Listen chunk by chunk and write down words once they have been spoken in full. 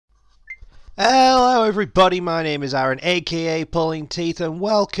Hello everybody, my name is Aaron aka Pulling Teeth and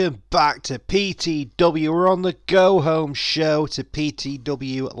welcome back to PTW. We're on the go home show to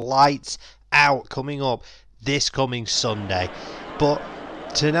PTW Lights Out coming up this coming Sunday. But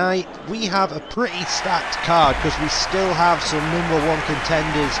tonight we have a pretty stacked card because we still have some #1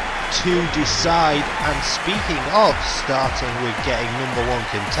 contenders to decide. And speaking of starting with getting #1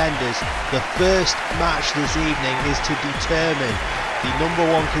 contenders, the first match this evening is to determine the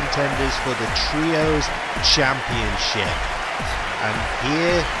 #1 contenders for the Trios Championship. And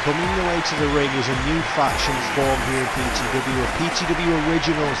here, coming away to the ring, is a new faction formed here in PTW. A PTW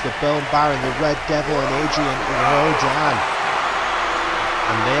Originals, the Bone Baron, the Red Devil and Adrian Rodan.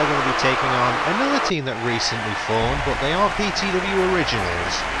 And they are going to be taking on another team that recently formed, but they are PTW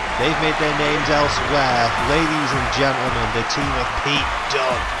Originals. They've made their names elsewhere. Ladies and gentlemen, the team of Pete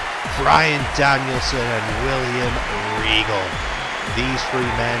Dunne, Bryan Danielson and William Regal. These three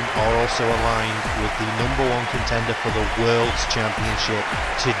men are also aligned with the #1 contender for the World's Championship,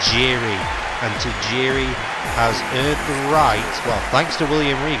 Tajiri. And Tajiri has earned the right, well, thanks to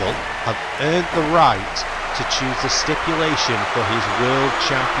William Regal, have earned the right to choose the stipulation for his World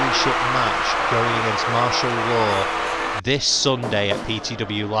Championship match going against Martial Law this Sunday at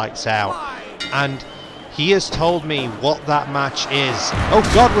PTW Lights Out. And he has told me what that match is. Oh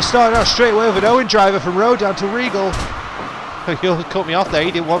God, we're starting out straight away with an Owen driver from Rodan to Regal. He cut me off there,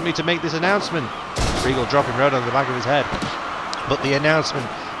 he didn't want me to make this announcement. Regal dropping Rodan on the back of his head. But the announcement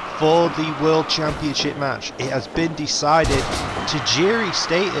for the World Championship match, it has been decided. Tajiri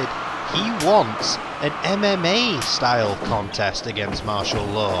stated he wants an MMA style contest against Martial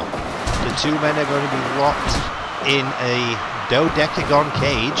Law. The two men are going to be locked in a dodecagon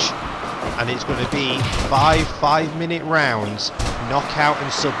cage, and it's going to be 5-minute rounds, knockout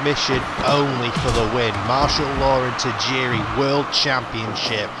and submission only for the win. Martial Law and Tajiri World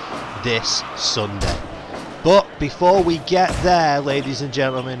Championship this Sunday. But before we get there, ladies and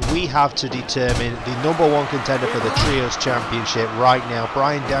gentlemen, we have to determine the #1 contender for the Trios Championship right now.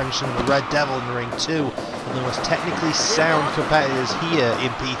 Bryan Danielson and the Red Devil in the ring, two of the most technically sound competitors here in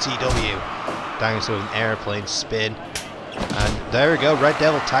PTW. Danielson with an airplane spin. And there we go, Red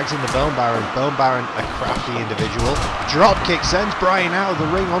Devil tags in the Bone Baron. Bone Baron, a crafty individual. Drop kick sends Bryan out of the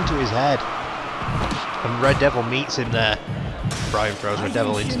ring onto his head. And Red Devil meets him there. Bryan throws Red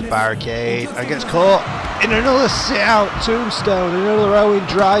Devil into the barricade and gets caught in another sit-out tombstone, another Owen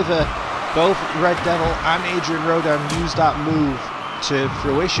driver. Both Red Devil and Adrian Rodan use that move to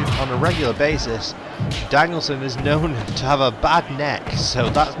fruition on a regular basis. Danielson is known to have a bad neck, so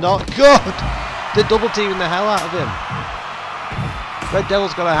that's not good. They're double teaming the hell out of him. Red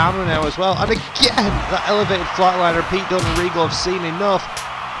Devil's got a hammer now as well, and again that elevated flatliner. Pete Dunne and Regal have seen enough,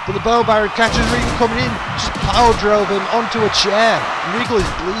 but the Bone Baron catches Regal coming in, just power drove him onto a chair. Regal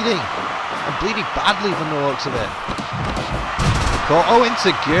is bleeding, and bleeding badly from the looks of it. Oh,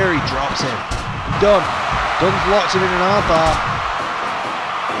 Insecurity drops him. Dunne's locked him in an armbar.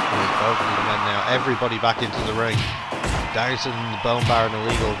 Both of the men now, everybody back into the ring. Danielson and the Bone Baron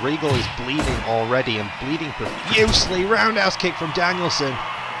illegal. Regal is bleeding already and bleeding profusely. Roundhouse kick from Danielson.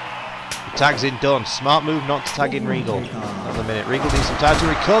 He tags in Dunne. Smart move not to tag in Regal. Another minute. Regal needs some time to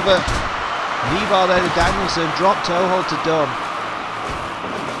recover. Knee bar there to Danielson. Drop toe hold to Dunne.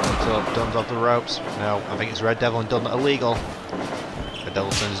 Dunne's off the ropes. No, I think it's Red Devil and Dunne that are illegal. Red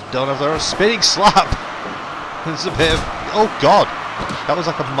Devil sends Dunne off the ropes. Spinning slap. It's a bit of... Oh God. That was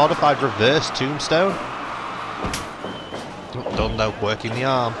like a modified reverse tombstone. Dunne though, working the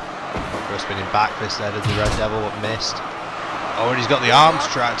arm. For a spinning back fist there to the Red Devil, but missed. Oh, and he's got the arms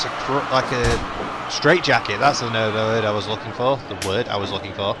trapped like a straight jacket. That's the word I was looking for. The word I was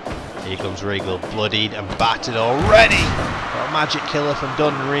looking for. Here comes Regal, bloodied and battered already. Got a magic killer from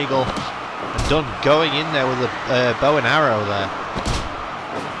Dunne and Regal. And Dunne going in there with a bow and arrow there.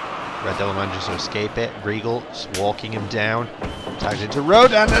 Red Devil manages to escape it. Regal walking him down. Tags into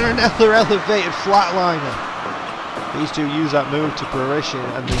Rodan and another elevated flatliner. These two use that move to fruition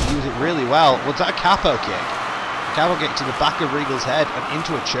and they use it really well. Was that a capo kick? A capo kick to the back of Regal's head and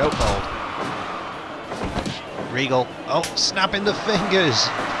into a chokehold. Regal, oh, snapping the fingers.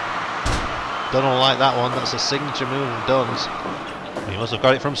 Dunne don't like that one. That's a signature move of Dunne's. He must have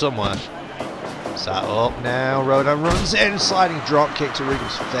got it from somewhere. Sat up now. Rodan runs in, sliding drop kick to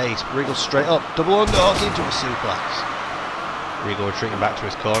Regal's face. Regal straight up, double underhook into a suplex. Regal retreating back to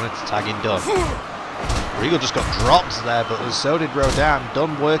his corner to tag in Dunne. Regal just got dropped there, but so did Rodan.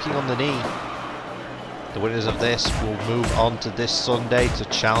 Dunne working on the knee. The winners of this will move on to this Sunday to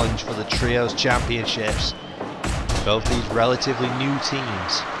challenge for the Trios Championships. Both these relatively new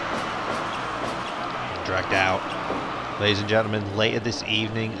teams. Dragged out. Ladies and gentlemen, later this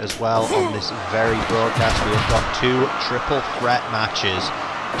evening as well on this very broadcast, we have got 2 triple threat matches.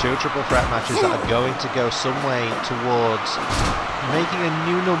 2 triple threat matches that are going to go some way towards making a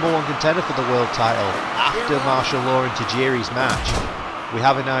new #1 contender for the world title after Martial Law and Tajiri's match. We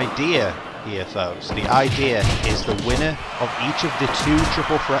have an idea here, folks. The idea is the winner of each of the 2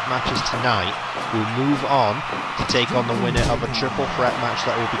 triple threat matches tonight will move on to take on the winner of a triple threat match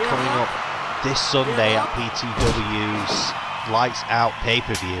that will be coming up this Sunday at PTW's Lights Out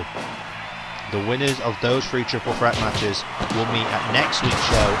pay-per-view. The winners of those 3 triple threat matches will meet at next week's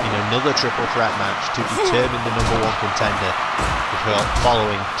show in another triple threat match to determine the #1 contender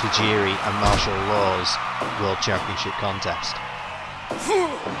following Tajiri and Martial Law's World Championship contest.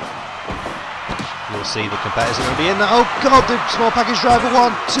 You'll see the competitors are going to be in there. Oh god, the small package driver, 1,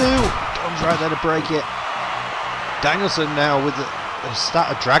 2. Dunne's right there to break it. Danielson now with the... Is that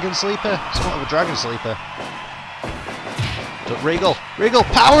a dragon sleeper? Somewhat of a dragon sleeper. Regal,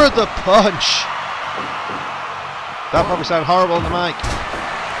 power of the punch! That probably sounded horrible on the mic.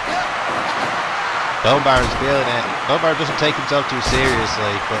 Bone Baron's feeling it. Bone Baron doesn't take himself too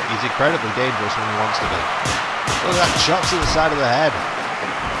seriously, but he's incredibly dangerous when he wants to be. Look at that, chops to the side of the head.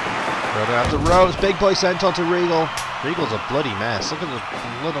 Rodan out the ropes, big boy sent on to Regal. Regal's a bloody mess, look at the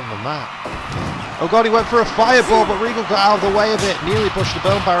blood on the mat. Oh god, he went for a fireball, but Regal got out of the way of it, nearly pushed the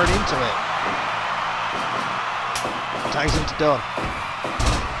Bone Baron into it. Tags into Dunne.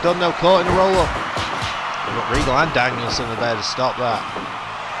 Dunne now caught in a roll-up. But Regal and Danielson are there to stop that.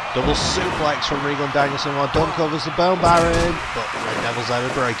 Double suplex from Regal and Danielson while Dunne covers the Bone Baron, but Red Devil's there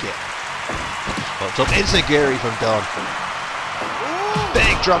to break it. Popped up Enziguri from Dunne.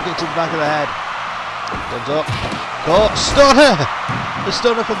 Big dropkick to the back of the head. Dunne's up. Caught. Stunner! The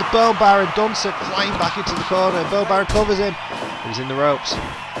stunner from the Bone Baron. Dunne sent flying back into the corner. Bone Baron covers him. He's in the ropes.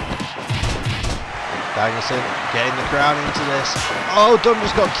 Danielson getting the crowd into this. Oh, Dunne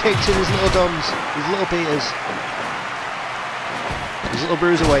just got kicked in his little Dunnes. His little Peters. His little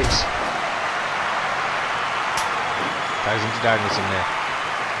bruiserweights. Tags into Danielson there.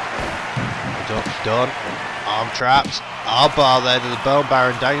 Dunne. Arm trapped. Arm bar there to the Bone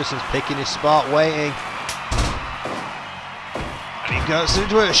Baron. Danielson's picking his spot, waiting. And he goes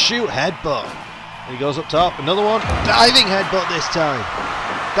into a shoot headbutt. He goes up top. Another one. Diving headbutt this time.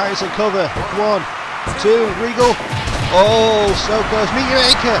 Danielson cover. 1, 2. Regal. Oh, so close. Meteor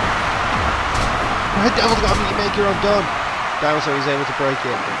Maker. Red Devil's got a Meteor Maker on Dunne. Danielson is able to break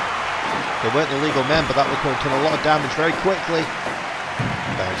it. They weren't the legal men, but that was going to do a lot of damage very quickly.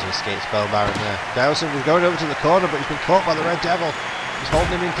 Danielson escapes Bone Baron there. Danielson was going over to the corner, but he's been caught by the Red Devil. He's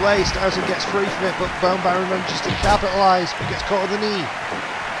holding him in place. Danielson gets free from it, but Bone Baron manages to capitalise, but gets caught on the knee.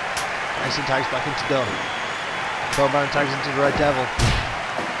 Danielson tags back into Dunne. Bone Baron tags into the Red Devil.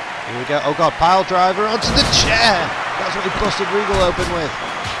 Here we go. Oh god, pile driver onto the chair. That's what he busted Regal open with.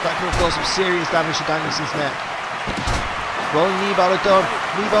 That could have caused some serious damage to Danielson's neck. Rolling knee bar of Dunne.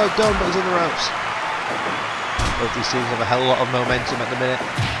 Knee bar of Dunne, but he's in the ropes. Both these teams have a hell of a lot of momentum at the minute.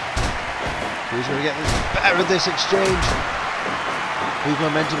 Who's going to get this better of this exchange? Whose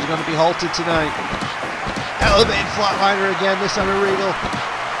momentum is going to be halted tonight? Elevated flatliner again, this time to Regal.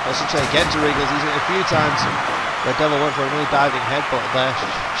 I should say again to Regal, he's used it a few times. Red Devil went for a really diving headbutt there.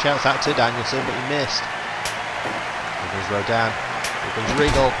 Shouts out to Danielson, but he missed. Here goes Rodan. Here comes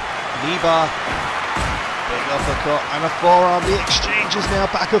Regal. Knee bar. Big uppercut and a forearm. The exchange is now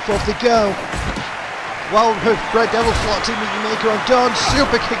back and forth to go. Well, Red Devil slots in Meteor Maker on Dunne.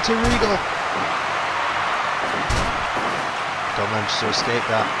 Super kick to Regal. Dunne manages to escape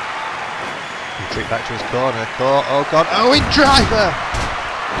that. Retreat back to his corner. Caught. Oh god. Owen driver!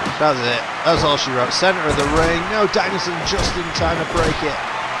 That's it. That's all she wrote. Centre of the ring. No, Danielson just in time to break it.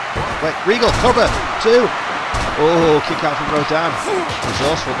 Wait, Regal, cover. 2. Oh, kick out from Rodan.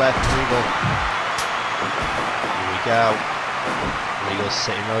 Resourceful there from Regal. Here we go. Regal's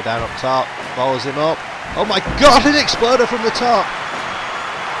sitting Rodan up top. Follows him up. Oh my god, an exploder from the top.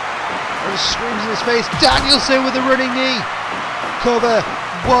 And screams in his face. Danielson with a running knee. Cover.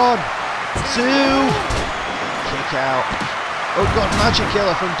 1, 2. Kick out. Oh god, magic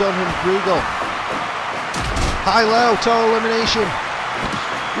killer from Dunne and Regal. High-low, total elimination.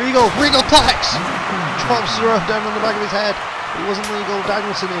 Regal packs! Drops the rope down on the back of his head. It wasn't legal,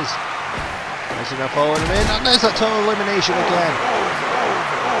 Danielson is. Danielson now following him in, and there's that total elimination again.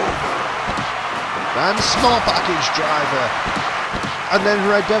 And small package driver. And then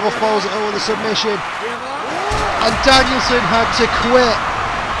Red Devil falls it over the submission. And Danielson had to quit.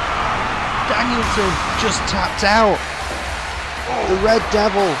 Danielson just tapped out. The Red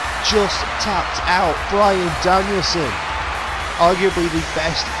Devil just tapped out Bryan Danielson. arguably the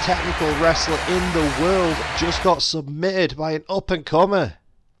best technical wrestler in the world, just got submitted by an up-and-comer.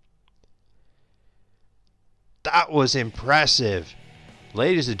 That was impressive.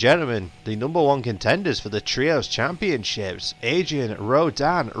 Ladies and gentlemen, the #1 contenders for the Trios Championships, Adrian,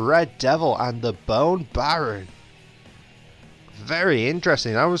 Rodan, Red Devil and the Bone Baron. Very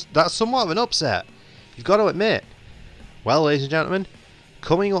interesting. That's somewhat of an upset, you've got to admit. Well, ladies and gentlemen,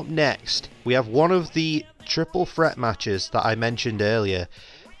 coming up next, we have one of the triple threat matches that I mentioned earlier,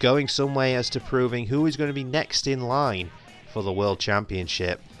 going some way as to proving who is going to be next in line for the World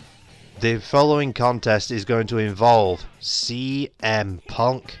Championship. The following contest is going to involve CM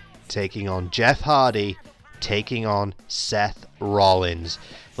Punk taking on Jeff Hardy, taking on Seth Rollins.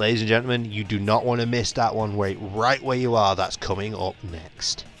 Ladies and gentlemen, you do not want to miss that one. Wait right where you are. That's coming up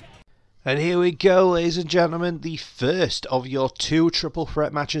next. And here we go, ladies and gentlemen, the first of your 2 triple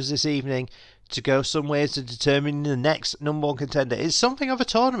threat matches this evening to go some ways to determine the next #1 contender. It's something of a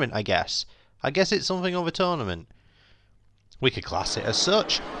tournament, I guess. I guess it's something of a tournament. We could class it as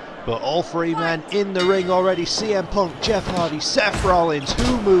such. But all 3 men in the ring already. CM Punk, Jeff Hardy, Seth Rollins.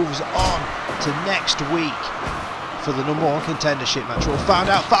 Who moves on to next week for the #1 contendership match? We'll find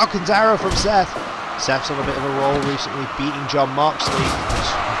out. Falcon's Arrow from Seth. Seth's on a bit of a roll recently, beating John Moxley.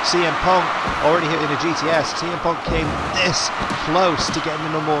 CM Punk already hitting a GTS. CM Punk came this close to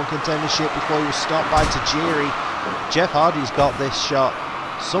getting the #1 contendership before he was stopped by Tajiri. Jeff Hardy's got this shot.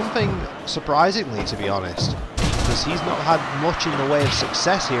 Something surprisingly, to be honest, because he's not had much in the way of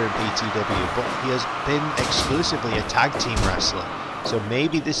success here in PTW, but he has been exclusively a tag team wrestler. So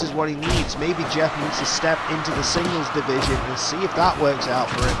maybe this is what he needs. Maybe Jeff needs to step into the singles division and see if that works out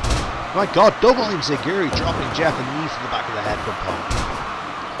for him. My God, double enziguri, dropping Jeff a knee to the back of the head from Punk.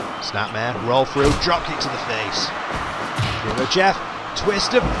 Snapmare, roll through, drop kick to the face. Here we go, Jeff,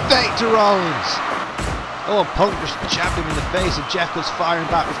 twist of fate to Rollins. Oh, and Punk just jabbed him in the face, and Jeff goes firing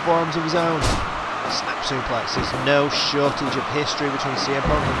back with forearms of his own. Snap suplex. There's no shortage of history between CM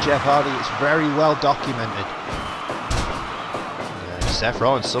Punk and Jeff Hardy. It's very well documented. Seth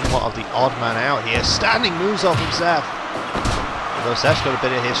Rollins, somewhat of the odd man out here. Standing moves off from Seth. Although Seth's got a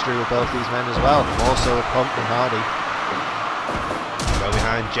bit of history with both these men as well. More so with Punk and Hardy. Go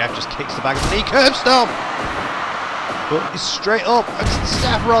behind. Jeff just kicks the back of the knee. Curb stomp. But he's straight up. And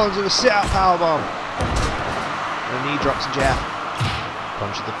Seth Rollins with a sit-out powerbomb. And a knee drops to Jeff.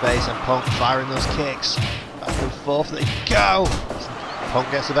 Punch to the face and Punk firing those kicks. Back and forth they go. Punk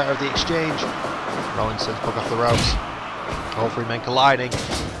gets the better of the exchange. Rollins sends Punk off the ropes. All 3 men colliding.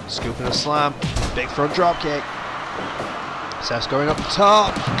 Scooping a slam. Big front drop kick. Seth's going up the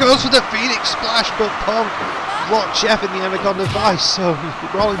top. Goes for the Phoenix splash, but Punk blocked Jeff in the Anaconda Vice, so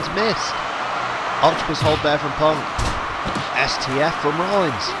Rollins missed. Octopus hold there from Punk. STF from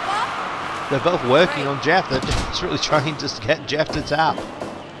Rollins. They're both working on Jeff. They're just really trying to get Jeff to tap.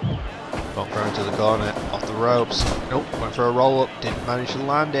 Punk thrown to the corner, off the ropes. Nope, went for a roll up, didn't manage to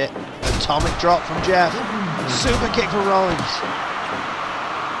land it. Atomic drop from Jeff. Super kick from Rollins.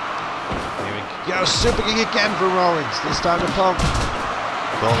 Here we go, super kick again from Rollins. This time to Punk.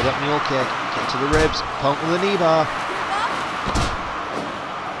 Followed up mule kick, kick to the ribs. Punk with a knee bar.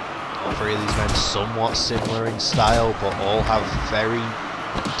 All 3 of these men somewhat similar in style, but all have very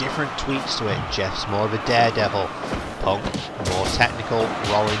different tweaks to it. Jeff's more of a daredevil, Punk more technical,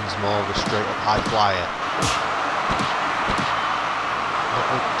 Rollins more of a straight up high flyer.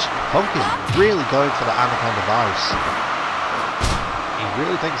 Punk is really going for the Anaconda Vice. He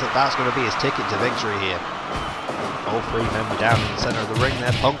really thinks that that's going to be his ticket to victory here. All 3 men were down in the centre of the ring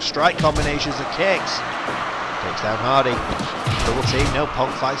there. Punk strike combinations and kicks. Takes down Hardy. Double team, no,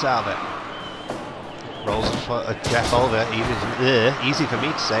 Punk fights out of it. Rolls Jeff over, easy for me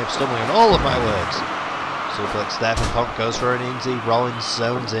to say, I'm stumbling on all of my words. Suplex there from Punk, goes for an Inzy, Rollins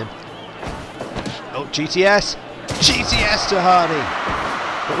zones him. Oh, GTS! GTS to Hardy!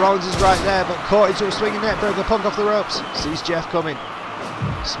 But Rollins is right there, but caught into a swinging net breaker. Punk off the ropes, sees Jeff coming.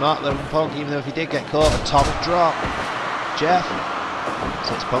 Smart though from Punk, even though if he did get caught, atomic drop. Jeff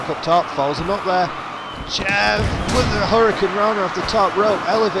sets Punk up top, follows him up there. Jeff with the Hurricane Rana off the top rope,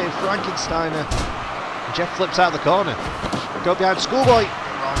 elevated Frankensteiner. Jeff flips out of the corner. Go behind Schoolboy.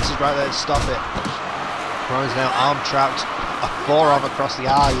 Rollins is right there to stop it. Rollins now arm trapped. A forearm across the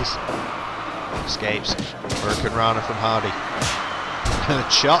eyes. Escapes. Hurricane Rana from Hardy. And a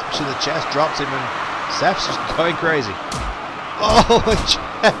chop to the chest drops him and Seth's just going crazy. Oh,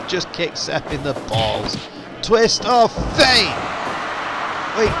 Jeff just kicked Seth in the balls. Twist of fate.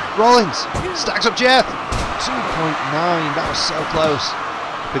 Wait, Rollins stacks up Jeff. 2.9. That was so close.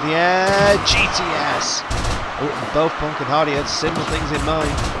 With the air, GTS. Oh, and both Punk and Hardy had similar things in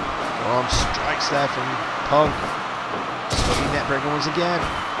mind. Arm strikes there from Punk. Swinging neckbreaker once again.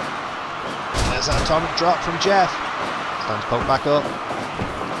 There's that atomic drop from Jeff. Stands Punk back up.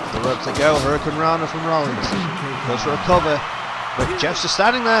 The ropes they go. Hurricane Rana from Rollins. Goes for a cover. But Jeff's just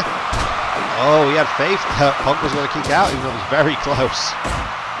standing there. Oh, he had faith that Punk was going to kick out, even though it was very close.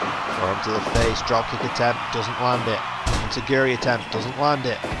 Arm to the face. Drop kick attempt. Doesn't land it. Enziguri attempt. Doesn't land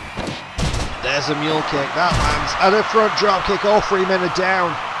it. There's a mule kick. That lands. And a front drop kick. All 3 men are down.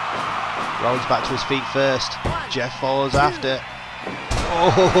 Rollins back to his feet first. Jeff follows after.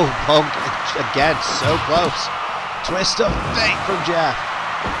 Oh, Punk again, so close. Twist of fate from Jeff.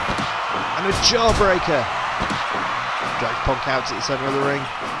 And a jawbreaker. Drags Punk out to the centre of the ring.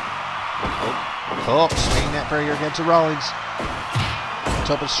 Oh, caught. Swinging neckbreaker again to Rollins.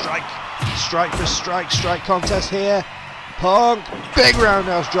 Top of strike. Strike for strike. Strike contest here. Punk. Big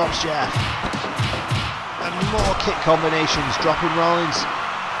roundhouse drops Jeff. And more kick combinations. Dropping Rollins.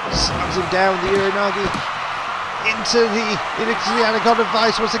 Slams him down the Uranagi. Into the Anaconda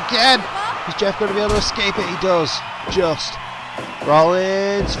Vice once again. Is Jeff going to be able to escape it? He does. Just.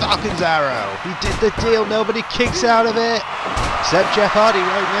 Rollins. Falcon's Arrow. He did the deal. Nobody kicks out of it. Except Jeff Hardy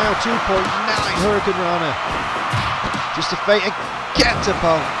right now. 2.9 Hurricane Rana. Just a fate again to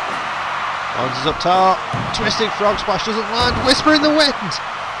Punk. Rollins is up top. Twisting frog splash doesn't land. Whisper in the wind.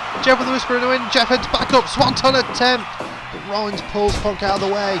 Jeff with the whisper in the wind. Jeff heads back up. Swanton attempt. But Rollins pulls Punk out of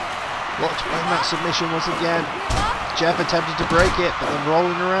the way. Looked to win that submission once again. Jeff attempted to break it, but then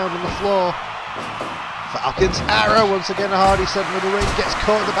rolling around on the floor. Falcon's Arrow once again. Hardy centre of the ring. Gets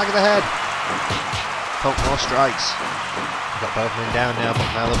caught in the back of the head. Punk more strikes. Got both men down now, but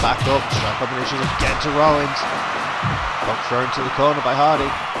now they're back up. Strike combinations again to Rollins. Punk thrown to the corner by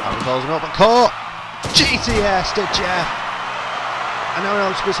Hardy. Hardy follows him up, but caught. GTS to Jeff. And now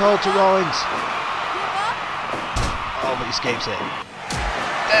an his hold to Rollins. Oh, but he escapes it.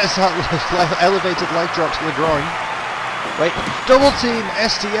 There's that elevated leg drop to the groin. Wait, double team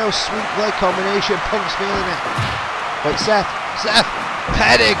STO sweep leg combination. Punk's feeling it. Wait, Seth,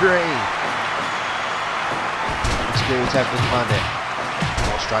 pedigree. Enziguri attempt doesn't land it.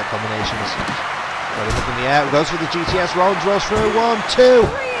 More strike combinations. Got him up in the air. Goes for the GTS. Rollins rolls through. 1, 2,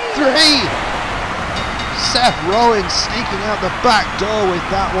 3. Seth Rollins sneaking out the back door with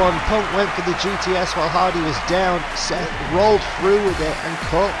that one. Punk went for the GTS while Hardy was down. Seth rolled through with it and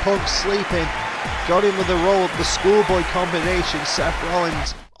caught Punk sleeping. Got him with the roll of the schoolboy combination. Seth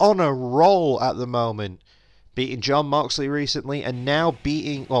Rollins on a roll at the moment. Beating John Moxley recently and now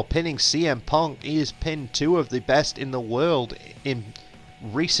pinning CM Punk. He has pinned 2 of the best in the world in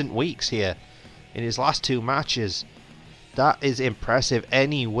recent weeks here. In his last 2 matches. That is impressive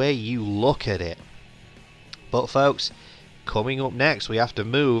any way you look at it. But folks, coming up next, we have to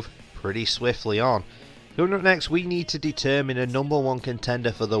move pretty swiftly on. Coming up next, we need to determine a #1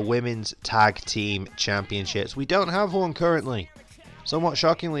 contender for the Women's Tag Team Championships. We don't have one currently. Somewhat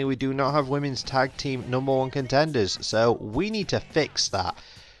shockingly, we do not have Women's Tag Team #1 contenders. So we need to fix that.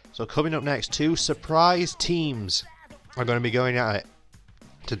 So coming up next, 2 surprise teams are going to be going at it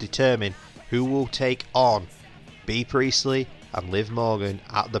to determine who will take on Bea Priestley and Liv Morgan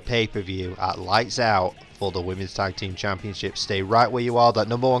at the pay-per-view at Lights Out for the Women's Tag Team Championship. Stay right where you are. That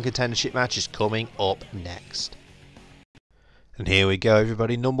 #1 contendership match is coming up next. And here we go,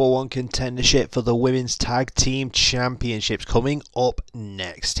 everybody. #1 contendership for the Women's Tag Team Championships coming up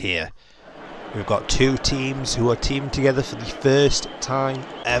next here. We've got 2 teams who are teamed together for the first time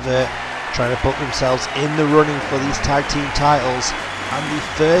ever, trying to put themselves in the running for these tag team titles. And the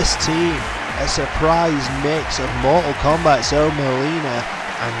first team, a surprise mix of Mortal Kombat's own Melina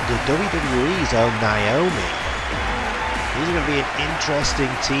and the WWE's own Naomi. These are going to be an interesting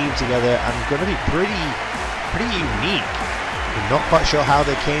team together and going to be pretty unique. I'm not quite sure how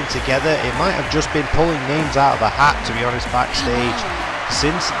they came together. It might have just been pulling names out of a hat, to be honest, backstage.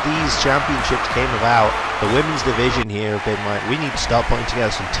 Since these championships came about, the women's division here have been like, we need to start putting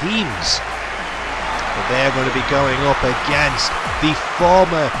together some teams. But they're going to be going up against the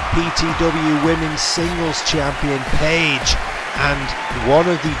former PTW Women's Singles Champion Paige and one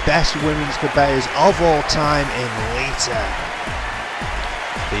of the best women's competitors of all time in Lita.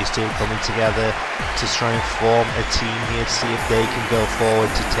 These two coming together to try and form a team here to see if they can go forward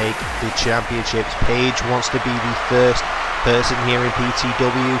to take the championships. Paige wants to be the first person here in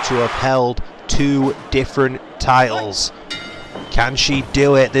PTW to have held 2 different titles. Can she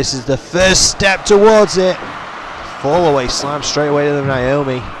do it? This is the first step towards it. Fall away slam straight away to the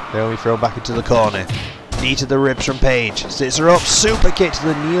Naomi. Naomi thrown back into the corner. Knee to the ribs from Paige. Sits her up. Super kick to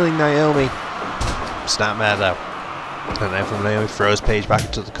the kneeling Naomi. Snapmare though. And then from Naomi throws Paige back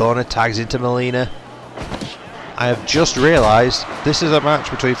into the corner. Tags into Melina. I have just realised this is a match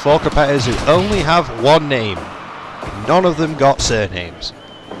between 4 competitors who only have one name. none of them got surnames.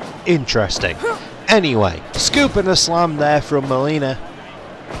 Interesting. Anyway, scoop and a slam there from Melina.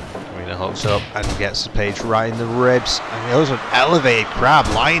 Melina hooks up and gets Paige right in the ribs. And goes an elevated crab,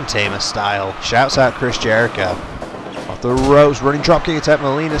 lion tamer style. Shouts out Chris Jericho. Off the ropes, running dropkick attempt.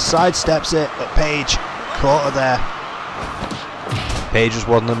 Melina sidesteps it, but Paige caught her there. Paige was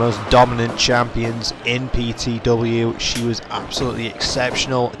one of the most dominant champions in PTW. She was absolutely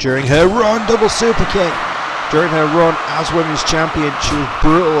exceptional during her run, double super kick. During her run as women's champion, she was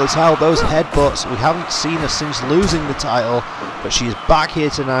brutal as hell. Those headbutts, we haven't seen her since losing the title, but she is back here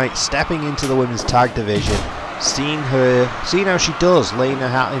tonight, stepping into the women's tag division. Seeing how she does, laying her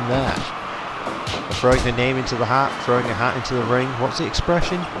hat in there. Throwing her name into the hat, throwing her hat into the ring. What's the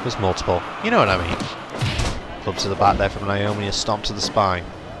expression? There's multiple. You know what I mean. Club to the back there from Naomi, a stomp to the spine.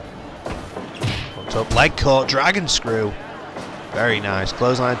 Hooked up, leg caught, dragon screw. Very nice.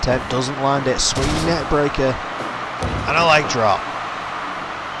 Clothesline attempt, doesn't land it. Swinging neck breaker. And a leg drop.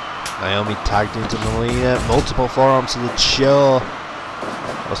 Naomi tagged into Melina. Multiple forearms to the jaw.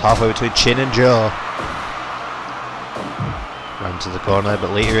 That was halfway between chin and jaw. Ran to the corner,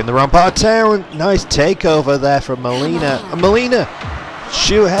 but Lita in the wrong part of town. Nice takeover there from Melina. And Melina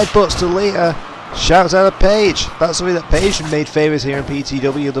shoot headbutts to Lita. Shouts out at Paige. That's something that Paige made famous here in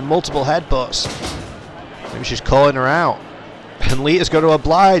PTW, the multiple headbutts. Maybe she's calling her out. And Lita's going to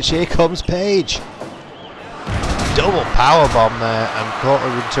oblige. Here comes Paige. Double powerbomb there and caught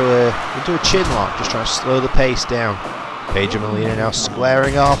her into a chin lock, just trying to slow the pace down. Paige and Melina now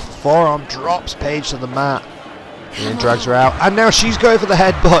squaring off. Forearm drops Paige to the mat. And then drags her out. And now she's going for the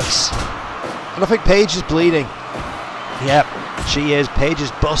headbutts. And I think Paige is bleeding. Yep. She is. Paige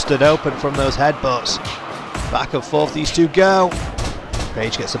is busted open from those headbutts. Back and forth these two go.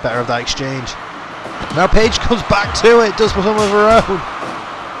 Paige gets the better of that exchange. Now Paige comes back to it. Does some of her own.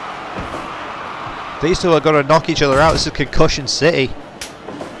 These two are going to knock each other out. This is Concussion City.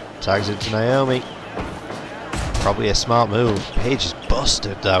 Tags into Naomi. Probably a smart move. Paige is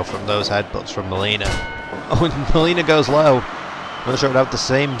busted though from those headbutts from Melina. Oh, and Melina goes low. I'm not sure it would have the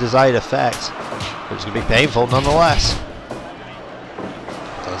same desired effect. But it's going to be painful nonetheless.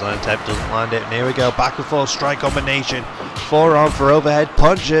 Attempt doesn't land it, and here we go, back and forth strike combination, forearm for overhead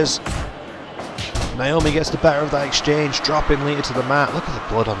punches. Naomi gets the better of that exchange, dropping Lita to the mat. Look at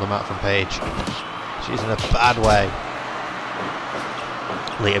the blood on the mat from Paige. She's in a bad way.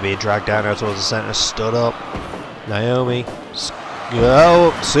 Lita being dragged down now towards the centre, stood up. Naomi,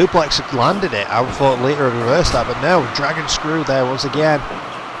 suplex landed it. I thought Lita had reversed that, but no, dragon screw there once again.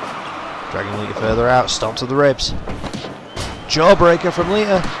 Dragging Lita further out, stomp to the ribs. Jawbreaker from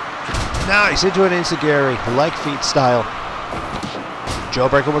Lita. Nice, into an enziguri, leg feet style.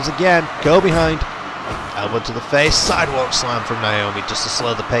 Jawbreaker once again, go behind. Elbow to the face, sidewalk slam from Naomi just to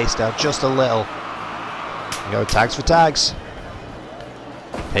slow the pace down just a little. And go tags for tags.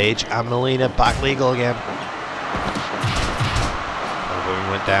 Paige and Melina back legal again.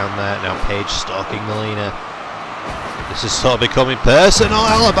 Elbow went down there, now Paige stalking Melina. This is sort of becoming personal.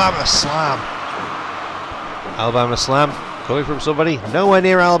 Alabama slam. Alabama slam. Coming from somebody nowhere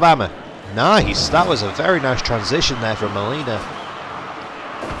near Alabama. Nice, that was a very nice transition there from Melina.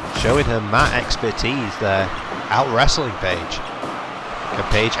 Showing her mat expertise there. Out wrestling Paige. Can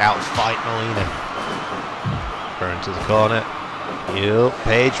Paige outfight Melina? Burn to the corner.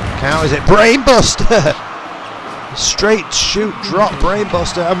 Paige counters it. Brainbuster! Straight shoot, drop,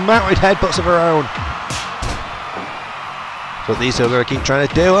 brainbuster, and mounted headbutts of her own. So these two are going to keep trying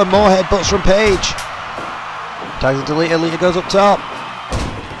to do, and more headbutts from Paige. Tags into Lita, Lita goes up top.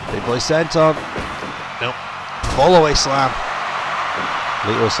 Big boy senton. Nope. Fall away slam.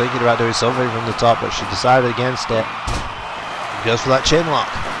 Lita was thinking about doing something from the top, but she decided against it. Goes for that chin lock.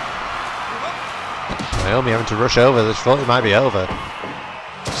 Naomi having to rush over, this thought it might be over.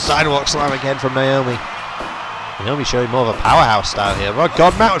 Sidewalk slam again from Naomi. Naomi showing more of a powerhouse style here. Oh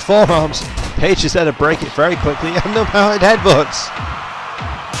god, mounted forearms. Paige is there to break it very quickly, and the mounted headbutts.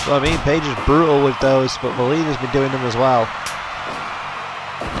 So I mean, Paige is brutal with those, but Melina's been doing them as well.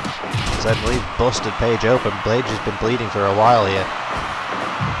 As Melina busted Paige open. Paige has been bleeding for a while here.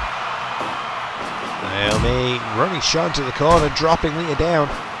 Naomi running shot into the corner, dropping Lita down.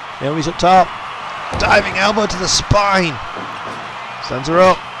 Naomi's up top. Diving elbow to the spine. Stands her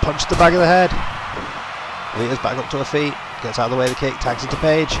up, punch to the back of the head. Lita's back up to her feet. Gets out of the way of the kick, tags into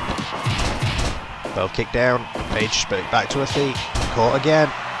Paige. Both kick down. Paige back to her feet. Caught again.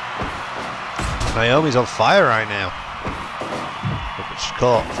 Naomi's on fire right now. She's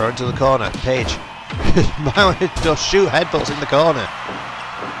caught, thrown to the corner. Paige mounted, just shoot headbutts in the corner.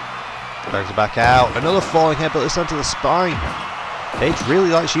 Drags her back out. Another falling headbutt, this time to the spine. Paige really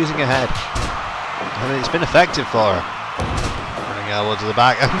likes using her head. And it's been effective for her. Running elbow to the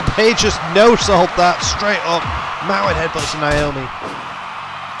back, and Paige just no-sold that straight up. Mounted headbutts to Naomi.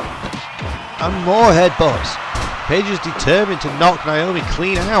 And more headbutts. Paige is determined to knock Naomi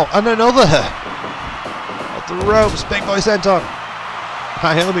clean out. And another. Off the ropes, big boy senton.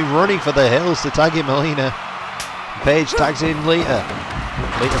 Naomi running for the hills to tag in Melina. Paige tags in Lita.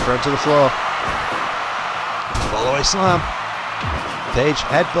 Lita thrown to the floor. Follow-away slam. Paige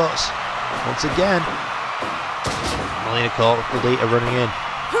headbutts. Once again. Melina caught with Lita running in.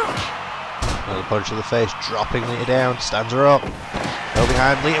 Another punch to the face, dropping Lita down. Stands her up. Go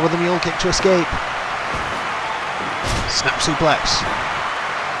behind Lita with a mule kick to escape. Snap suplex.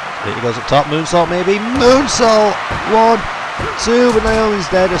 Lita goes up top. Moonsault maybe. Moonsault! 1, 2, but Naomi's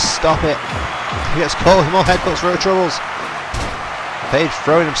there to stop it. He gets caught with more headbutts for her troubles. Paige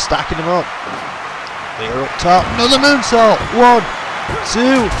throwing him, stacking him up. Lita up top. Another moonsault! 1,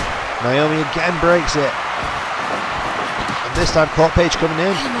 2. Naomi again breaks it. And this time caught Paige coming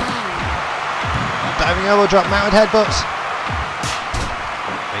in. Diving elbow drop, mounted headbutts.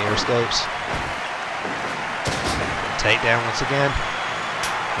 Lita escapes. Takedown once again.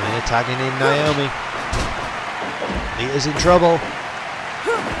 Lita tagging in Naomi. Lita's in trouble.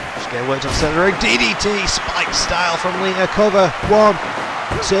 Just getting worked on center ring. DDT, spike style from Lita. Cover. 1,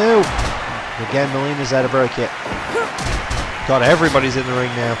 2. Again, Melina's there to break it. God, everybody's in the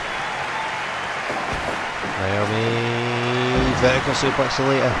ring now. Naomi, vertical suplex to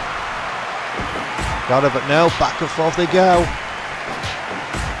Lita. Got her, but no, back and forth they go.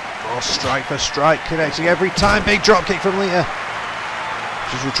 Oh, strike for strike, connecting every time. Big drop kick from Lita.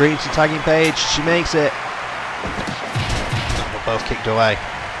 She's retreating to tagging Paige. She makes it. They're both kicked away.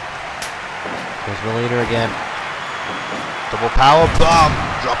 There's Melina again. Double power bomb,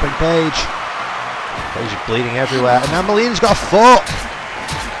 dropping Paige. Paige is bleeding everywhere, and now Melina's got a fork.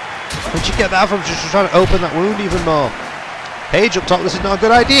 Where'd you get that from? She's just trying to open that wound even more. Paige up top, this is not a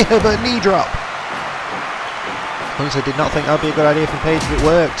good idea, but knee drop. Honestly, I did not think that would be a good idea from Paige, but it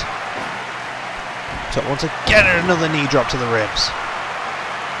worked. So once again, another knee drop to the ribs.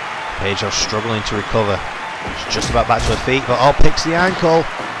 Paige is struggling to recover. She's just about back to her feet, but picks the ankle.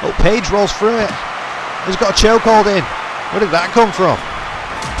 Oh, Paige rolls through it. He's got a chokehold in. Where did that come from?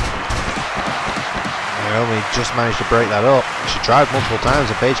 Naomi just managed to break that up. She tried multiple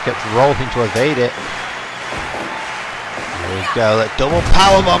times and Paige kept rolling to evade it. There we go, that double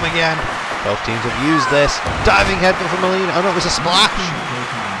powerbomb again. Both teams have used this. Diving headbutt from Melina. Oh no, it was a splash.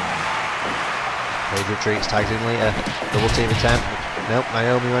 Paige retreats, tags in Lita. Double team attempt. Nope,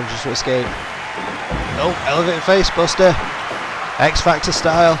 Naomi manages to escape. Nope, elevated face buster. X Factor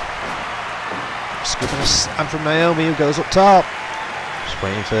style. Scooping a slam from Naomi, who goes up top. Just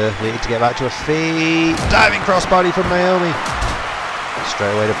waiting for Lita to get back to her feet. Diving crossbody from Naomi.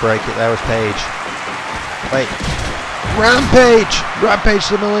 Straight away to break it there was Paige. Wait. Rampage! Rampage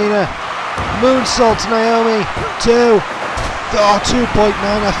to Melina. Moonsault to Naomi. 2. Oh, 2.9.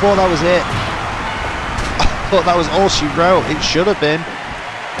 I thought that was it. I thought that was all she wrote. It should have been.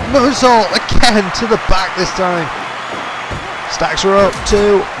 Moonsault again to the back this time. Stacks her up.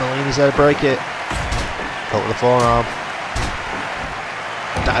 2. Melina's there to break it. Caught with the forearm.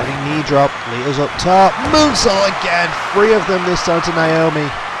 Diving knee drop. Lita's up top. Moonsault again. 3 of them this time to Naomi.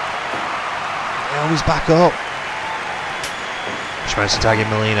 Naomi's back up. She managed to tag in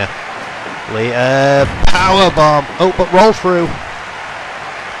Melina. Lita powerbomb. Oh, but roll through.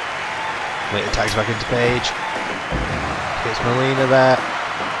 Lita tags back into Paige. Gets Melina there.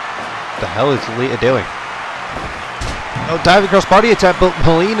 What the hell is Lita doing? Oh, diving cross body attempt, but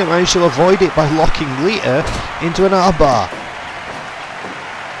Melina managed to avoid it by locking Lita into an armbar.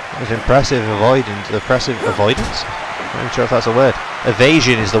 That was impressive avoidance. Avoidance? I'm not even sure if that's a word.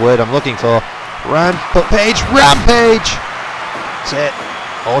 Evasion is the word I'm looking for. But Paige, rampage! That's it.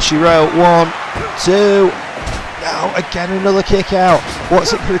 All she wrote. 1, 2. Now again another kick out.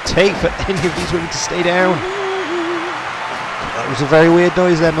 What's it going to take for any of these women to stay down? That was a very weird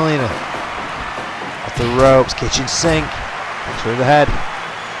noise there, Melina. Off the ropes, kitchen sink. Through the head.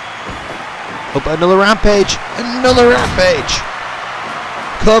 Up another rampage. Another rampage.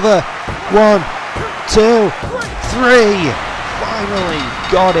 Cover. 1, 2, 3. Finally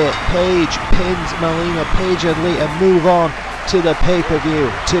got it. Paige pins Melina. Paige and Lita move on to the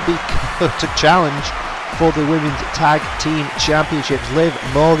pay-per-view to challenge for the Women's Tag Team Championships. Liv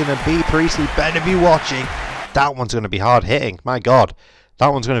Morgan and B Priestley better be watching. That one's going to be hard hitting. My God, that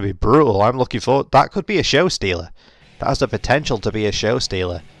one's going to be brutal. I'm looking forward. That could be a show stealer. That has the potential to be a show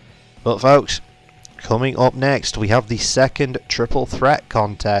stealer. But folks, coming up next, we have the second triple threat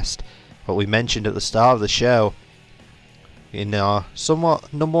contest. What we mentioned at the start of the show. in our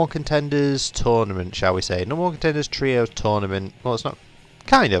somewhat #1 contenders tournament, shall we say. #1 contenders trios tournament. Well, it's not,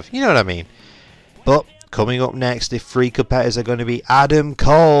 kind of, you know what I mean. But coming up next, the 3 competitors are going to be Adam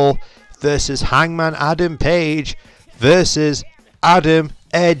Cole versus Hangman Adam Page versus Adam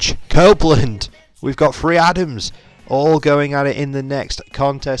Edge Copeland. We've got 3 Adams all going at it in the next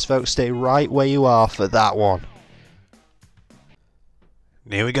contest, folks. Stay right where you are for that one.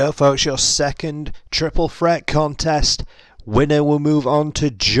 Here we go, folks, your second triple threat contest. Winner will move on to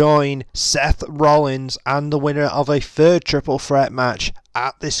join Seth Rollins and the winner of a 3rd triple threat match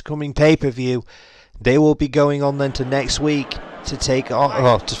at this coming pay-per-view. They will be going on then to next week to take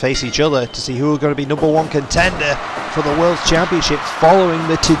on, to face each other to see who are going to be #1 contender for the World Championship following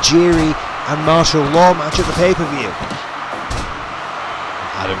the Tajiri and Martial Law match at the pay-per-view.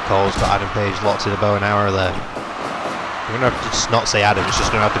 Adam Cole's got Adam Page locked in a bow and arrow there. We're going to have to just not say Adam, it's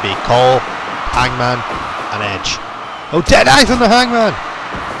just going to have to be Cole, Hangman and Edge. Oh, dead eye from the Hangman!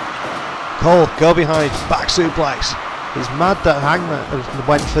 Cole, go behind, back suplex. He's mad that Hangman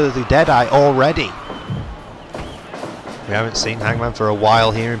went for the dead eye already. We haven't seen Hangman for a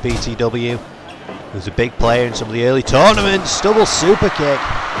while here in PTW. He was a big player in some of the early tournaments. Double super kick.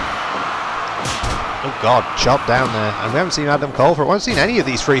 Oh god, chopped down there. And we haven't seen Adam Cole we haven't seen any of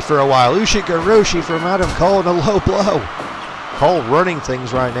these 3 for a while. Ushikarushi from Adam Cole and a low blow. Cole running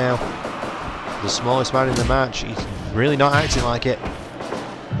things right now. The smallest man in the match. He's really not acting like it.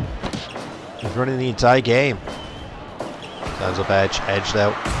 He's running the entire game. Stands up Edge. Edge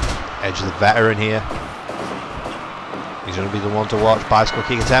though. Edge is the veteran here. He's going to be the one to watch. Bicycle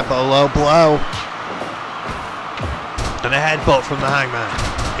kick attempt, but a low blow. And a headbutt from the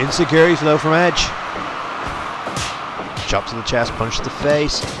Hangman. Insecurities though from Edge. Chop to the chest, punch to the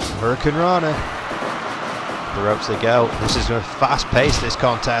face. Hurricane Rana. The ropes they go. This is going to fast pace this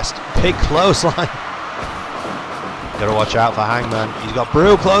contest. Big clothesline. Gotta watch out for Hangman. He's got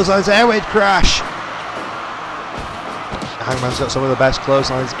brutal clotheslines, airway crash. Hangman's got some of the best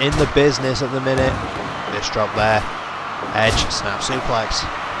clotheslines in the business at the minute. This drop there. Edge, snap suplex.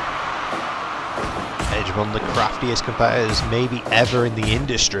 Edge, one of the craftiest competitors maybe ever in the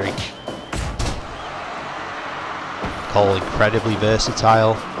industry. Cole, incredibly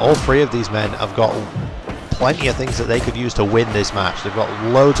versatile. All 3 of these men have got plenty of things that they could use to win this match. They've got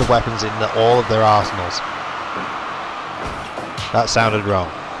loads of weapons in all of their arsenals. That sounded wrong.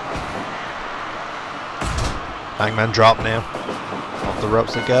 Hangman drop now. Off the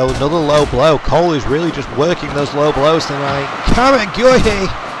ropes to go. Another low blow. Cole is really just working those low blows tonight. Kamigoye!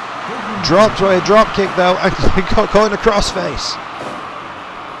 Dropped by a drop kick though, and got caught in a crossface.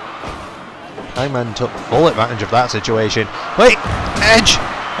 Hangman took full advantage of that situation. Wait! Edge!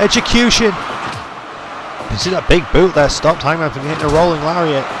 Execution! You see that big boot there stopped Hangman from hitting a rolling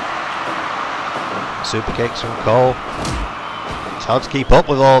lariat. Super kicks from Cole. It's hard to keep up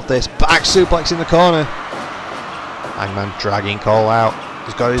with all of this. Back suplex in the corner. Hangman dragging Cole out.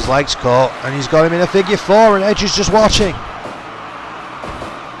 He's got his legs caught and he's got him in a figure 4 and Edge is just watching.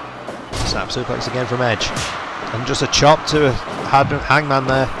 Snap suplex again from Edge. And just a chop to Hangman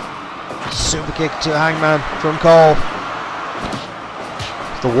there. Super kick to Hangman from Cole.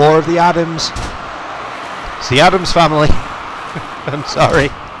 The War of the Adams. It's the Adams family. I'm sorry.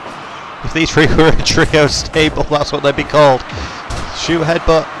 If these 3 were a trio stable, that's what they'd be called. Shoot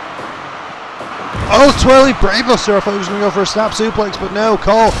headbutt. Oh, twirly brainbuster. I thought he was going to go for a snap suplex, but no,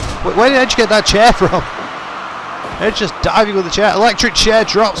 Cole. Where did Edge get that chair from? Edge just diving with the chair. Electric chair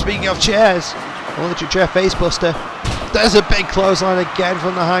drop, speaking of chairs. Electric chair facebuster. There's a big clothesline again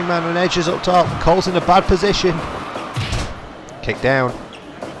from the Hangman and Edge is up top. Cole's in a bad position. Kick down.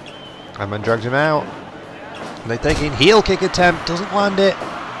 Hangman drags him out. And they're thinking heel kick attempt. Doesn't land it.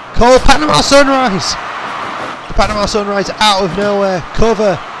 Cole, Panama Sunrise. The Panama Sunrise out of nowhere.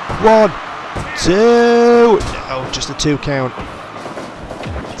 Cover. 1, 2. No, just a 2 count.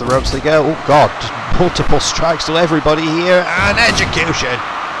 Off the ropes they go. Oh god, just multiple strikes to everybody here. And execution.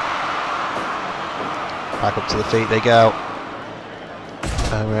 Back up to the feet they go.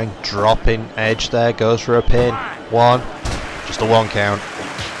 And then dropping Edge there. Goes for a pin. 1. Just a 1 count.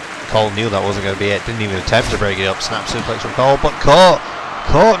 Cole knew that wasn't going to be it. Didn't even attempt to break it up. Snap suplex from Cole. But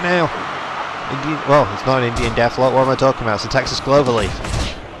caught now. Well, it's not an Indian Deathlock. What am I talking about? It's a Texas Cloverleaf.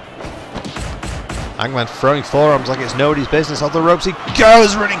 Hangman throwing forearms like it's nobody's business. Off the ropes he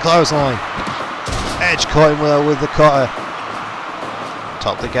goes. Running clothesline. Edge caught him with the cutter.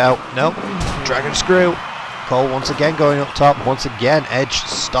 Top to go. Nope. Dragon screw. Cole once again going up top. Once again, Edge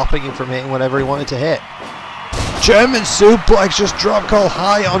stopping him from hitting whatever he wanted to hit. German suplex just dropped Cole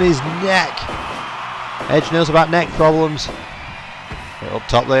high on his neck. Edge knows about neck problems. Up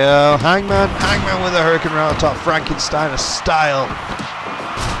top they are. Hangman with a hurricane right on top. Frankenstein style.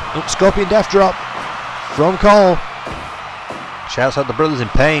 Up, Scorpion Death Drop from Cole. Shouts out the brothers in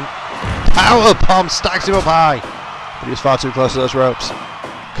pain. Power bomb stacks him up high. But he was far too close to those ropes.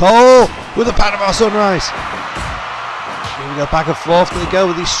 Cole with a Panama Sunrise. Here we go, back and forth they go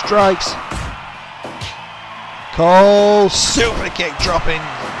with these strikes. Cole, super kick dropping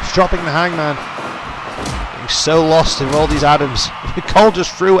the Hangman. He's so lost in all these Adams. Cole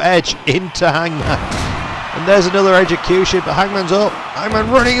just threw Edge into Hangman. And there's another execution, but Hangman's up. Hangman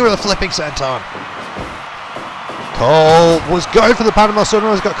running with a flipping senton. Cole was going for the Panama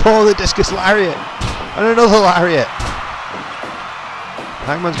Sunrise, got caught with a discus lariat. And another lariat.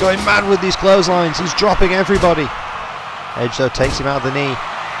 Hangman's going mad with these clotheslines. He's dropping everybody. Edge though takes him out of the knee.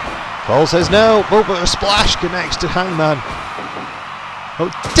 Cole says no, but a splash connects to Hangman. Oh,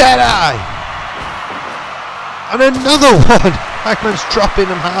 Deadeye! And another one! Hangman's dropping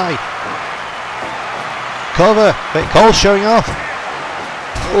him high. Cover, but Cole's showing off.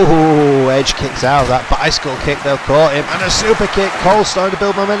 Oh, Edge kicks out. That bicycle kick though caught him. And a super kick. Cole's starting to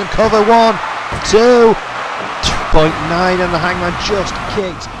build momentum. Cover, 1, 2, 2.9, and the Hangman just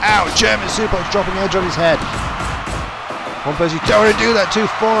kicked out. German suplex dropping Edge on his head. One person, you don't want to do that. 2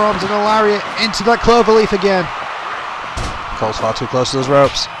 forearms and a lariat into that cloverleaf again. Cole's far too close to those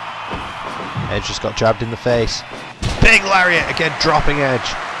ropes. Edge just got jabbed in the face. Big lariat again, dropping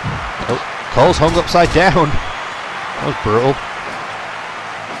Edge. Oh, Cole's hung upside down. That was brutal.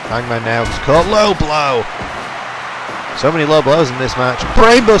 Hangman now just caught. Low blow. So many low blows in this match.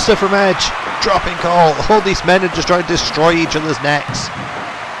 Brainbuster from Edge. Dropping Cole. All these men are just trying to destroy each other's necks.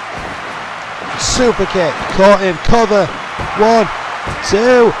 Super kick. Caught him. Cover. 1,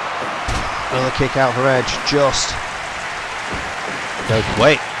 2. Another kick out for Edge. Just.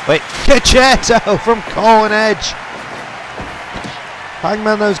 Wait. Concerto from Cole and Edge.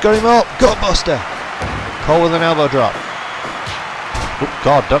 Hangman though's got him up. Gutbuster. Cole with an elbow drop. Oh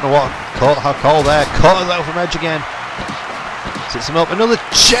God, don't know how Cole there. Caught though from Edge again. Sits him up. Another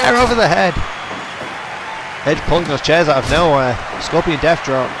chair over the head. Edge pulling those chairs out of nowhere. Scorpion Death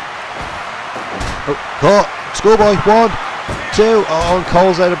Drop. Oh, caught. Schoolboy. 1, 2. Oh, and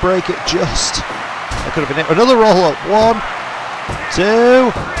Cole's there to break it. Just. That could have been it. Another roll up. 1,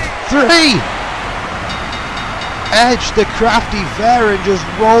 2, 3. Edge, the crafty veteran, just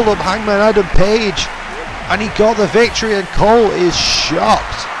rolled up Hangman Adam Page. And he got the victory, and Cole is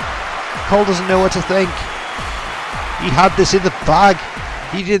shocked. Cole doesn't know what to think. He had this in the bag.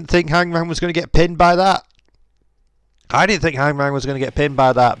 He didn't think Hangman was going to get pinned by that. I didn't think Hangman was going to get pinned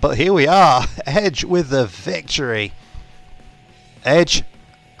by that. But here we are. Edge with the victory. Edge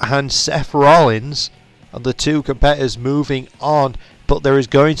and Seth Rollins are the two competitors moving on. But there is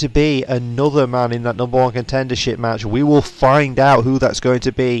going to be another man in that #1 contendership match. We will find out who that's going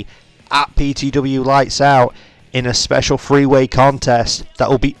to be at PTW Lights Out in a special three-way contest that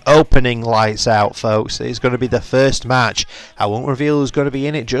will be opening Lights Out, folks. It's going to be the first match. I won't reveal who's going to be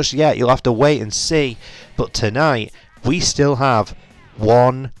in it just yet. You'll have to wait and see. But tonight, we still have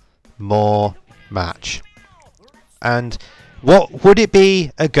one more match. And what would it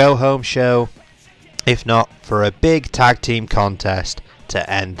be a go-home show if not for a big tag team contest to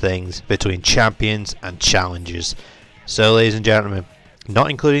end things between champions and challengers? So, ladies and gentlemen, not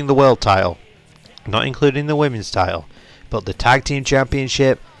including the world title, not including the women's title, but the tag team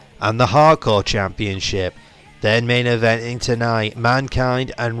championship and the hardcore championship, then main eventing tonight,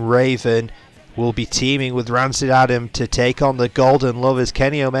 Mankind and Raven will be teaming with Rancid Adam to take on the Golden Lovers,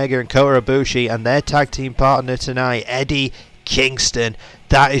 Kenny Omega and Kota Ibushi, and their tag team partner tonight, Eddie Kingston.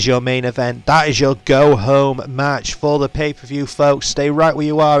 That is your main event. That is your go home match for the pay-per-view, folks. Stay right where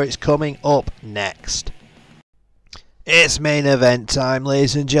you are. It's coming up next. It's main event time,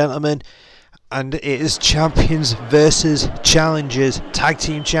 ladies and gentlemen. And it is champions versus challengers, tag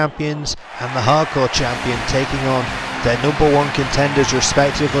team champions and the hardcore champion taking on their #1 contenders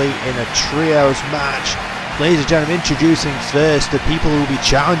respectively in a trios match. Ladies and gentlemen, introducing first the people who will be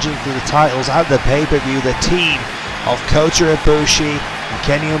challenging for the titles at the pay-per-view, the team of Kota Ibushi and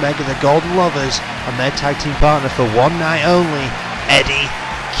Kenny Omega, the Golden Lovers, and their tag team partner for one night only, Eddie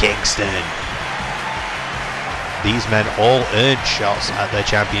Kingston. These men all earned shots at their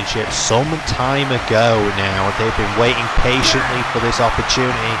championship some time ago now. They've been waiting patiently for this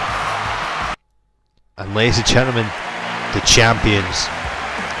opportunity. And ladies and gentlemen, the champions,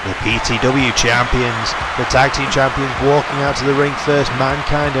 the PTW champions, the tag team champions walking out to the ring first,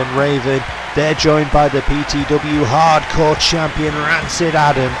 Mankind and Raven. They're joined by the PTW hardcore champion Rancid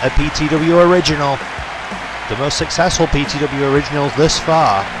Adam, a PTW original, the most successful PTW originals thus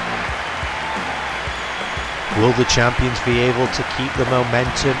far. Will the champions be able to keep the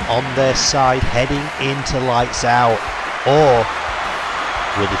momentum on their side heading into Lights Out? Or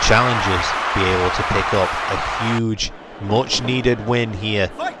will the challengers be able to pick up a huge, much needed win here?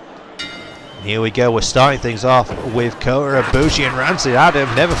 And here we go, we're starting things off with Kota, Ibushi and Rancid.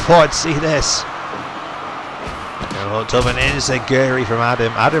 Adam, never thought I'd see this. Hooked up an enziguri from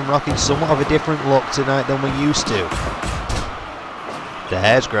Adam. Adam rocking somewhat of a different look tonight than we're used to. The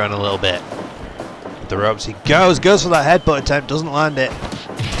hair's grown a little bit. The ropes, he goes for that headbutt attempt, doesn't land it.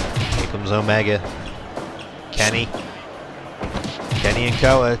 Here comes Omega. Kenny and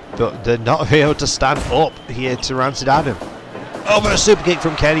Kota, but they're not able to stand up here to Rancid Adam. Oh, but a super kick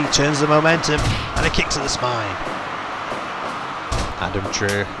from Kenny turns the momentum, and a kick to the spine. Adam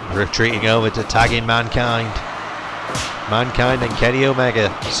retreating over to tag in Mankind. Mankind and Kenny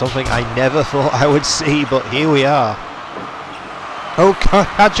Omega, something I never thought I would see, but here we are. Oh God,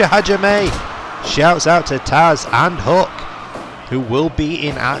 Hajime shouts out to Taz and Hook, who will be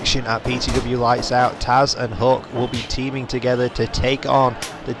in action at PTW Lights Out. Taz and Hook will be teaming together to take on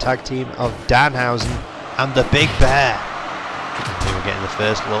the tag team of Danhausen and the Big Bear. And here we're getting the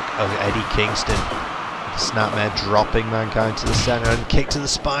first look of Eddie Kingston. The Snapmare dropping Mankind to the center and kick to the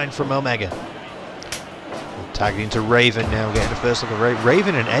spine from Omega. Tagged into Raven now, getting the first look of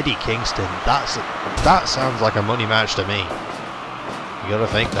Raven and Eddie Kingston. That sounds like a money match to me. You gotta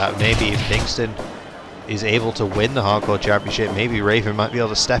think that maybe if Kingston is able to win the Hardcore Championship, maybe Raven might be able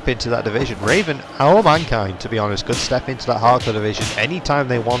to step into that division. Raven or Mankind, to be honest, could step into that Hardcore division anytime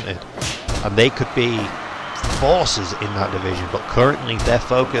they wanted, and they could be forces in that division, but currently they're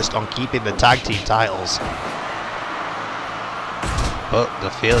focused on keeping the tag team titles. But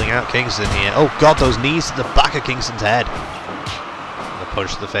they're feeling out Kingston here. Oh God, those knees to the back of Kingston's head. And a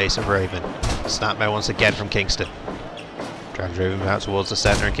punch to the face of Raven. Snapmare once again from Kingston. Drags Raven out towards the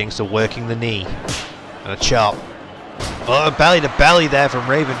center, and Kingston working the knee. And a chop. Oh, belly to belly there from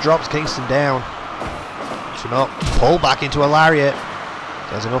Raven. Drops Kingston down. Puts him up. Pull back into a lariat.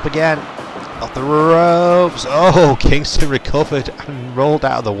 Does him up again. Off the ropes. Oh, Kingston recovered and rolled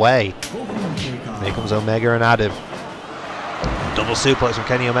out of the way. And here comes Omega and Adam. Double suplex from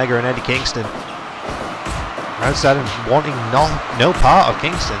Kenny Omega and Eddie Kingston. Rancid Adam wanting no part of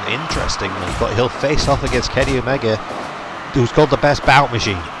Kingston, interestingly, but he'll face off against Kenny Omega, who's called the best bout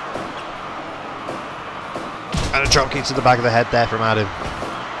machine. And a drop kick to the back of the head there from Adam.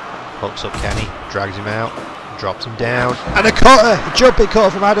 Hooks up Kenny, drags him out, drops him down, and a cutter, a jumping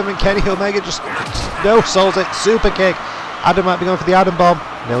cutter from Adam, and Kenny Omega just no-souls it, super kick. Adam might be going for the Adam bomb.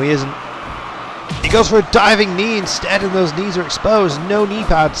 No, he isn't. He goes for a diving knee instead, and those knees are exposed. No knee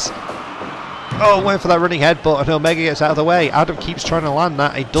pads. Oh, went for that running headbutt, and Omega gets out of the way. Adam keeps trying to land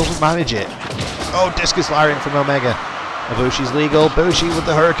that. He doesn't manage it. Oh, discus lariat from Omega. Ibushi's legal. Ibushi with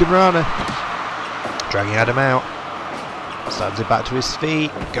the Hurricane Rana. Dragging Adam out. Stands it back to his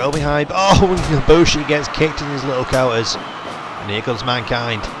feet. Go behind. Oh, and Ibushi gets kicked in his little counters. And here comes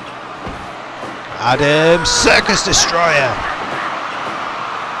Mankind. Adam, Circus Destroyer.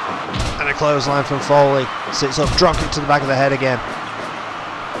 And a clothesline from Foley. Sits up, drop kick to the back of the head again.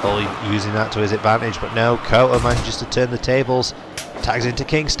 Foley using that to his advantage, but no, Kota manages to turn the tables. Tags into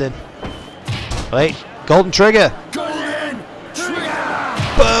Kingston. Wait, Golden Trigger. Golden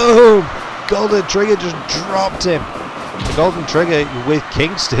Trigger. Boom! Golden Trigger just dropped him. The Golden Trigger with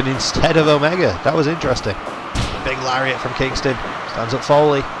Kingston instead of Omega. That was interesting. Big lariat from Kingston. Stands up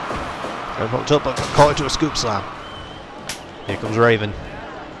Foley. Hooked up, but got caught into a scoop slam. Here comes Raven.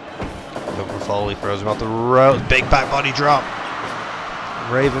 Over Foley, throws him off the rope. Big back body drop.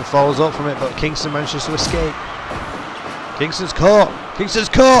 Raven falls up from it, but Kingston manages to escape. Kingston's caught. Kingston's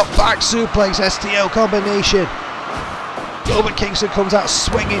caught. Back suplex, STO combination. Oh, but Kingston comes out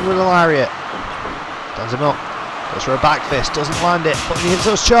swinging with a lariat. Stands him up. Goes for a back fist. Doesn't land it. But he hits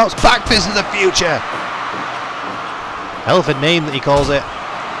those chops. Back fist of the future. Hell of a name that he calls it.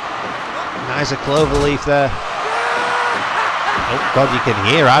 Nice a clover leaf there. Oh God, you can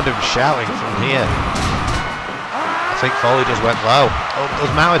hear Adam shouting from here. I think Foley just went low. Oh,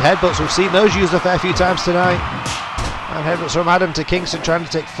 those mounted headbutts, we've seen those used a fair few times tonight. And headbutts from Adam to Kingston, trying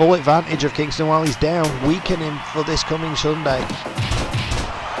to take full advantage of Kingston while he's down, weaken him for this coming Sunday.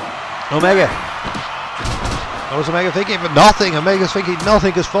 Omega. What was Omega thinking? But nothing. Omega's thinking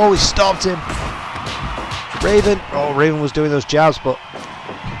nothing because Foley stopped him. Raven. Oh, Raven was doing those jabs, but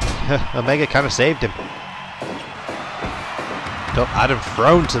Omega kind of saved him. Adam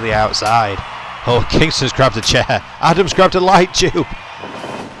thrown to the outside. Oh, Kingston's grabbed a chair. Adam's grabbed a light tube.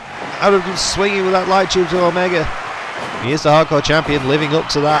 Adam's swinging with that light tube to Omega. He is the Hardcore Champion, living up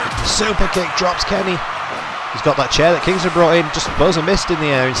to that. Super kick drops Kenny. He's got that chair that Kingston brought in, just suppose a mist in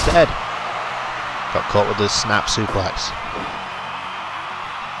the air instead. Got caught with the snap suplex.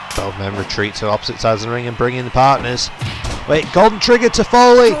 Both men retreat to opposite sides of the ring and bring in the partners. Wait, golden trigger to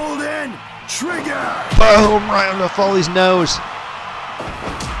Foley. Golden trigger. Boom, right under Foley's nose.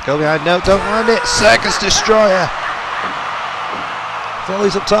 Go behind, no, don't land it. Circus Destroyer.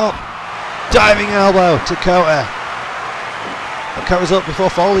 Foley's up top. Diving elbow to Kota. But Kota's up before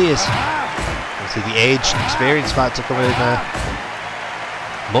Foley is. You see the age experience factor coming in there.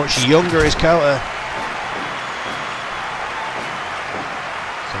 Much younger is Kota.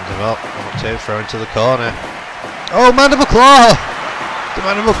 Sends him up, 1-2, throw into the corner. Oh, mandible claw! The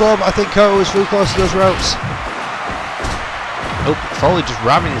mandible claw, but I think Kota was too close to those ropes. Oh, Foley just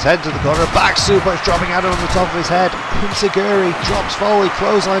ramming his head to the corner. Back suplex, dropping Adam on the top of his head. Hinsiguri drops Foley,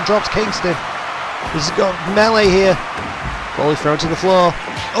 clothesline drops Kingston. This has got melee here. Foley thrown to the floor.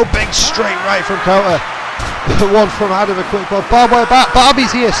 Oh, big straight right from Kota. One from Adam, a quick one. Barbed wire bat.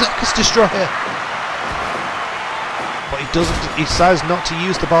 Barbie's here. Circus Destroyer. But he doesn't. He decides not to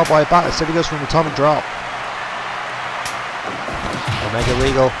use the barbed wire bat. Instead, he goes for an atomic drop. Omega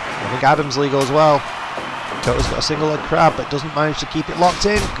legal. I think Adam's legal as well. Kota's got a single leg crab, but doesn't manage to keep it locked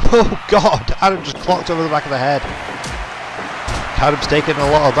in. Oh God! Adam just clocked over the back of the head. Adam's taken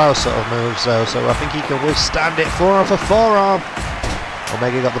a lot of those sort of moves though, so I think he can withstand it. Forearm for forearm.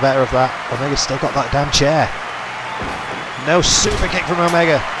 Omega got the better of that. Omega's still got that damn chair. No super kick from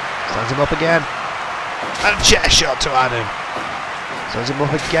Omega. Stands him up again. And chair shot to Adam. Stands him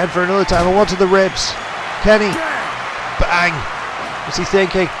up again for another time. And one to the ribs. Kenny. Bang. What's he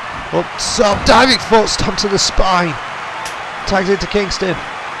thinking? Up, diving foot stomp to the spine. Tags into Kingston.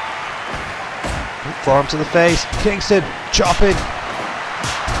 Forearm to the face. Kingston chopping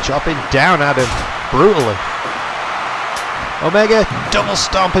down Adam brutally. Omega double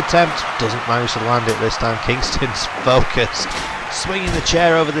stomp attempt, doesn't manage to land it this time. Kingston's focused, swinging the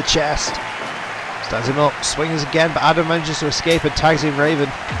chair over the chest. Stands him up, swings again, but Adam manages to escape and tags in Raven.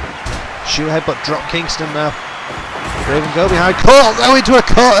 Shoot headbutt, drop Kingston now. Raven go behind, caught, go into a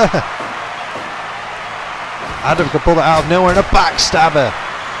cutter. Adam can pull that out of nowhere and a backstabber.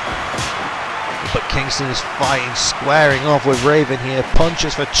 But Kingston is fighting, squaring off with Raven here.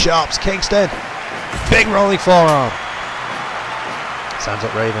 Punches for chops. Kingston. Big rolling forearm. Stands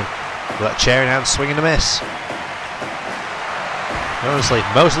up Raven. With that chair in hand, swing and a miss. Honestly,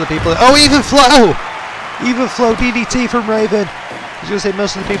 most of the people... Oh, even flow! Even flow DDT from Raven. I was going to say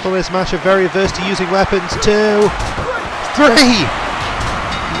most of the people in this match are very averse to using weapons. 2, 3.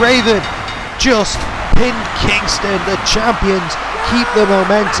 Raven just pinned Kingston. The champions keep the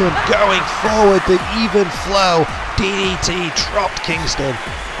momentum going forward. The even flow DDT dropped Kingston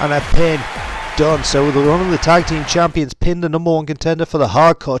and a pin done. So one of the tag team champions pinned the #1 contender for the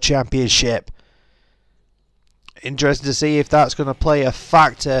Hardcore Championship. Interesting to see if that's going to play a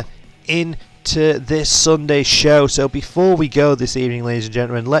factor into this Sunday show. So before we go this evening, ladies and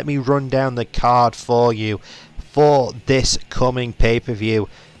gentlemen, let me run down the card for you for this coming pay-per-view.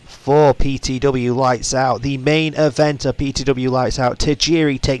 For PTW Lights Out, the main event of PTW Lights Out,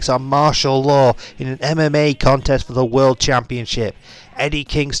 Tajiri takes on Martial Law in an MMA contest for the World Championship. Eddie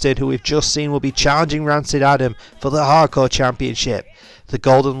Kingston, who we've just seen, will be challenging Rancid Adam for the Hardcore Championship. The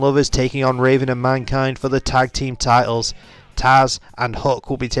Golden Lovers taking on Raven and Mankind for the tag team titles. Taz and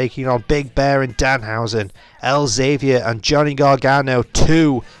Hook will be taking on Big Bear and Danhausen. El Xavier and Johnny Gargano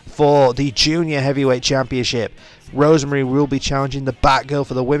 2 for the Junior Heavyweight Championship. Rosemary will be challenging the Batgirl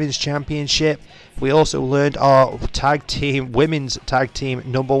for the Women's Championship. We also learned our women's tag team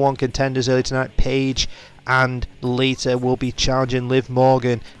 #1 contenders earlier tonight. Paige and Lita will be challenging Liv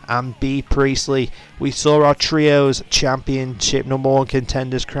Morgan and Bea Priestley. We saw our trios championship #1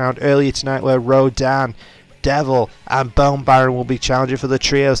 contenders crowned earlier tonight, where Rodan, Devil and Bone Baron will be challenging for the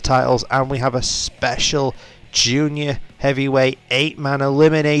trios titles, and we have a special Junior Heavyweight 8-man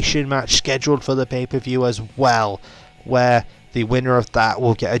elimination match scheduled for the pay-per-view as well, where the winner of that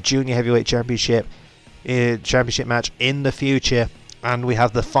will get a Junior Heavyweight Championship match in the future, and we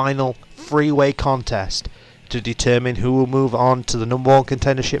have the final freeway contest to determine who will move on to the #1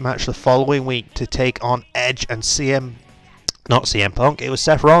 contendership match the following week to take on Edge and not CM Punk, it was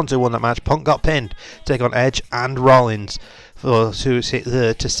Seth Rollins who won that match. Punk got pinned. Take on Edge and Rollins to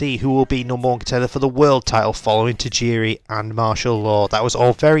see who will be #1 contender for the world title following Tajiri and Martial Law. That was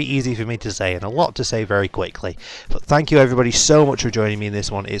all very easy for me to say and a lot to say very quickly. But thank you everybody so much for joining me in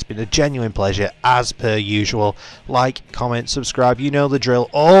this one. It's been a genuine pleasure as per usual. Like, comment, subscribe, you know the drill,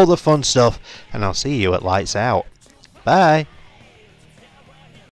 all the fun stuff, and I'll see you at Lights Out. Bye.